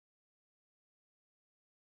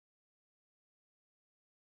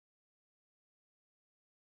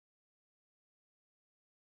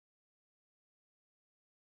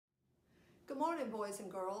Good morning, boys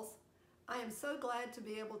and girls. I am so glad to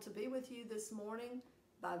be able to be with you this morning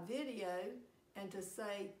by video and to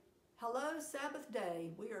say, hello, Sabbath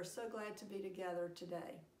day. We are so glad to be together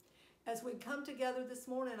today. As we come together this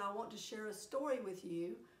morning, I want to share a story with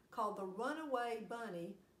you called The Runaway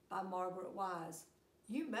Bunny by Margaret Wise.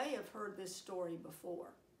 You may have heard this story before.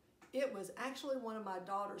 It was actually one of my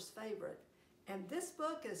daughter's favorite, and this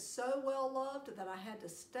book is so well loved that I had to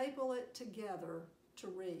staple it together to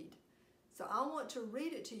read. So I want to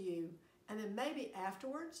read it to you, and then maybe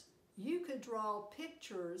afterwards you could draw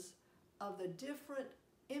pictures of the different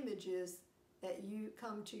images that you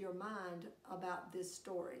come to your mind about this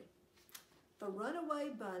story. The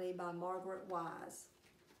Runaway Bunny by Margaret Wise.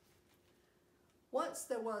 Once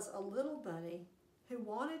there was a little bunny who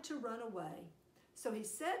wanted to run away, so he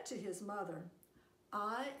said to his mother,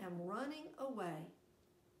 "I am running away."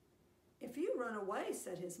 "If you run away,"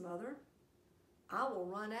 said his mother, "I will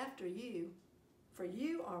run after you, for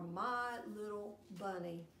you are my little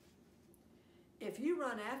bunny." "If you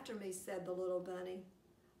run after me," said the little bunny,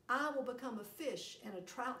 "I will become a fish in a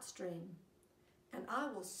trout stream, and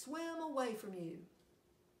I will swim away from you."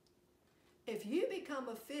 "If you become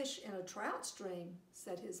a fish in a trout stream,"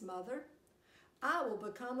 said his mother, "I will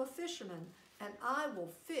become a fisherman, and I will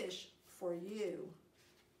fish for you."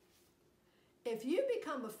 "If you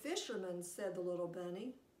become a fisherman," said the little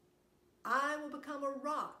bunny, "I will become a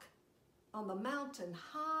rock on the mountain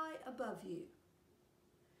high above you."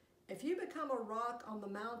 "If you become a rock on the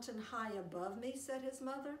mountain high above me," said his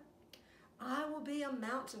mother, "I will be a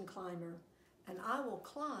mountain climber, and I will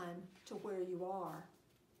climb to where you are."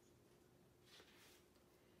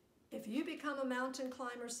 "If you become a mountain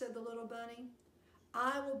climber," said the little bunny,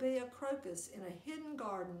 "I will be a crocus in a hidden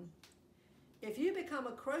garden." "If you become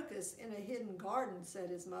a crocus in a hidden garden,"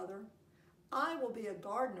 said his mother, "I will be a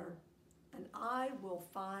gardener, and I will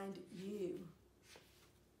find you."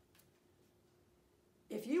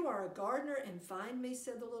 "If you are a gardener and find me,"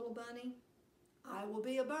 said the little bunny, "I will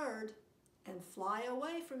be a bird and fly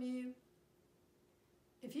away from you."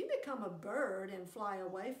 "If you become a bird and fly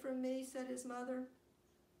away from me," said his mother,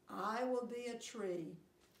 "I will be a tree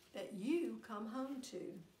that you come home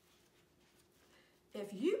to."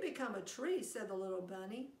 "If you become a tree," said the little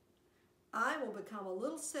bunny, "I will become a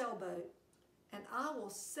little sailboat, and I will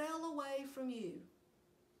sail away from you."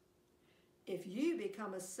 "If you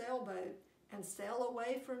become a sailboat and sail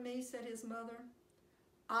away from me," said his mother,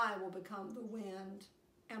 "I will become the wind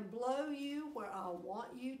and blow you where I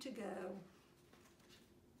want you to go."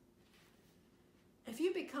 "If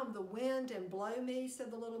you become the wind and blow me," said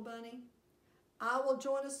the little bunny, "I will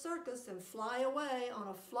join a circus and fly away on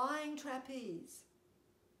a flying trapeze."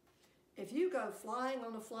 "If you go flying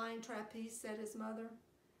on a flying trapeze," said his mother,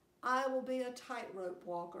 "I will be a tightrope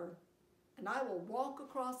walker, and I will walk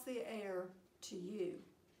across the air to you."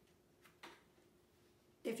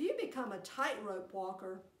 "If you become a tightrope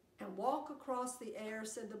walker and walk across the air,"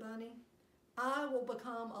 said the bunny, "I will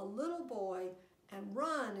become a little boy and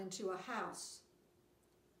run into a house."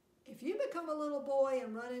 "If you become a little boy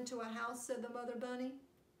and run into a house," said the mother bunny,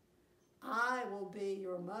 "I will be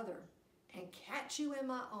your mother and catch you in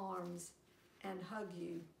my arms and hug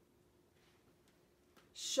you."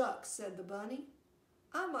 "Shucks," said the bunny,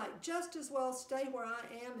 "I might just as well stay where I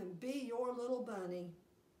am and be your little bunny."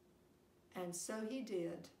 And so he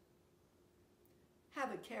did.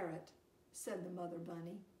 "Have a carrot," said the mother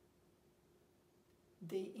bunny.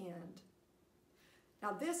 The end.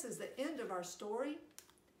 Now this is the end of our story,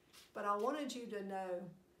 but I wanted you to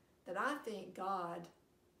know that I think God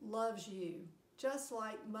loves you just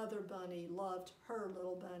like Mother Bunny loved her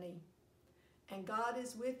little bunny. And God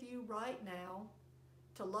is with you right now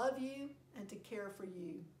to love you and to care for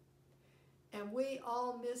you. And we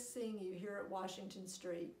all miss seeing you here at Washington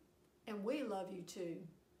Street. And we love you too.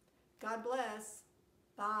 God bless.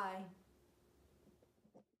 Bye.